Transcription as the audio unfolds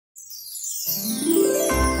Hi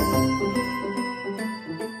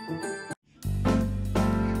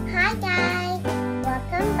guys,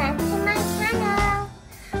 welcome back to my channel.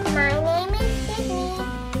 My name is Sydney.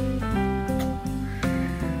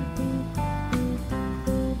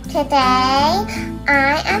 Today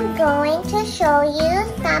I am going to show you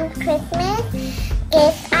some Christmas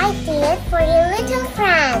gift ideas for your little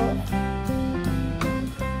friends.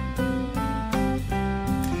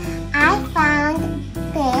 I found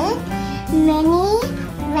this mini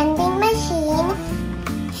vending machine,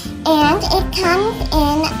 and it comes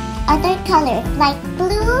in other colors like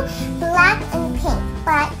blue, black, and pink,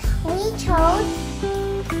 but we chose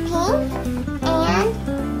pink and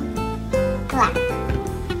black.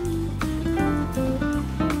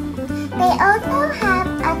 They also have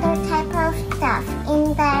other type of stuff in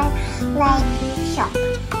their shop.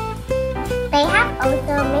 They have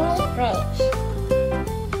also mini fridge.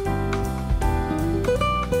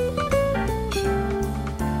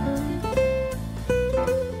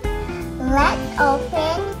 Let's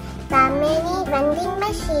open the mini vending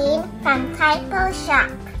machine from Typo shop.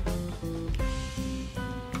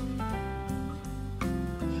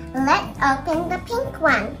 Let's open the pink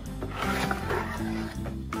one.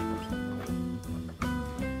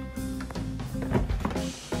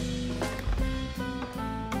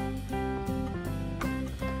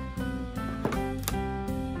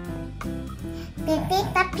 This is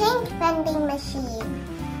the pink vending machine.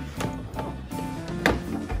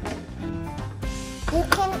 You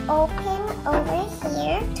can open over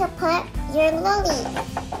here to put your lollies.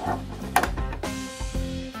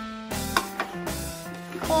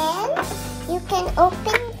 Then you can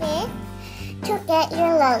open this to get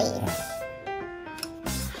your lollies.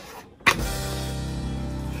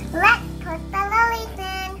 Let's put the lollies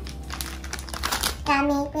in.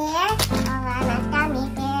 Gummy bear, oh I'm a gummy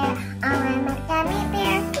bear, oh I'm a gummy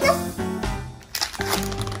bear. Look.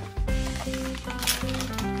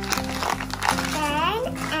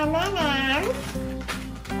 M&M's.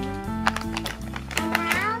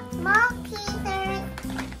 Now small pieces.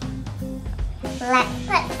 Let's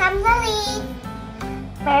put some lollies.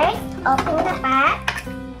 First, open the back.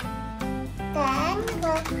 Then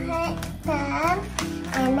we'll put some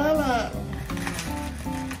M&M's.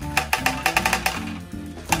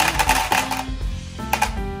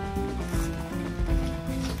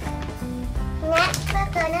 Next, we're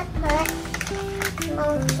gonna put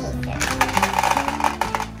small pieces.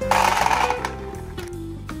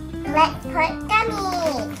 Let's put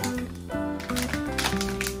gummies.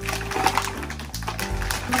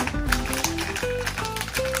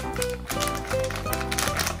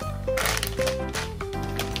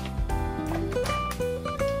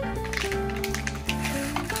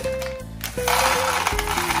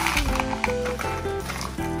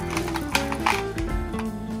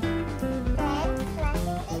 Then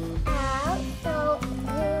flatten it out so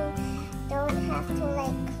you don't have to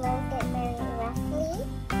close it very roughly.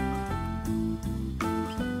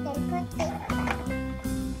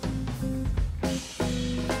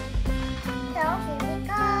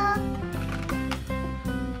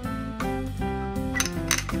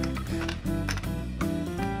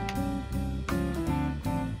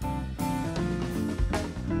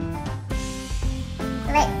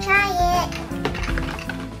 Let's try it.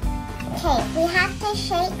 Okay, we have to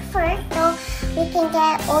shake first so we can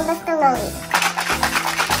get all of the lollies.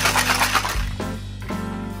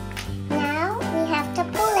 Now we have to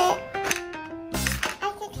pull it. I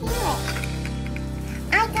can hear it.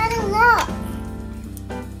 I got a lot.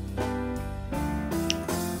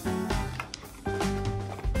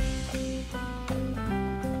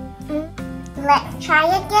 Let's try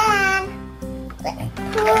again. Let's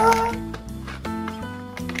pull.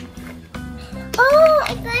 Oh, I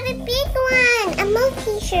got a big one! A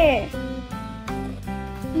multi-shirt.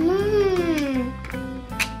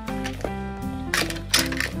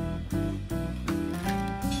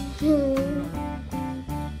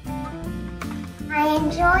 I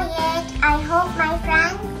enjoy it. I hope my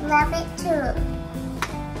friends love it too.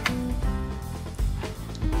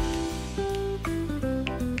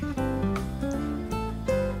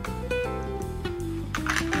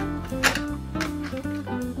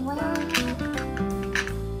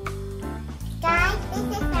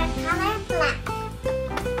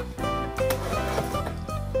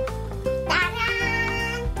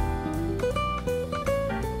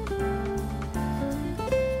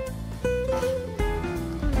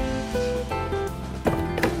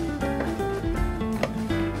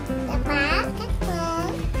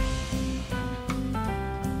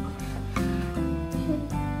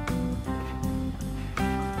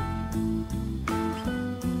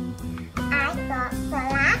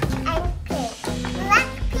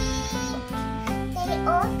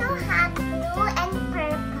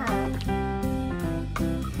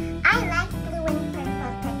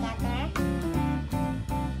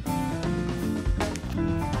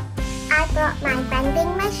 I brought my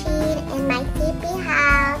vending machine in my teepee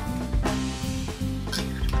house.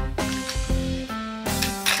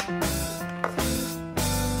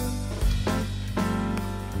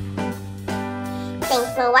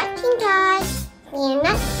 Thanks for watching, guys. See you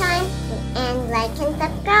next time, and like and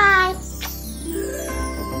subscribe.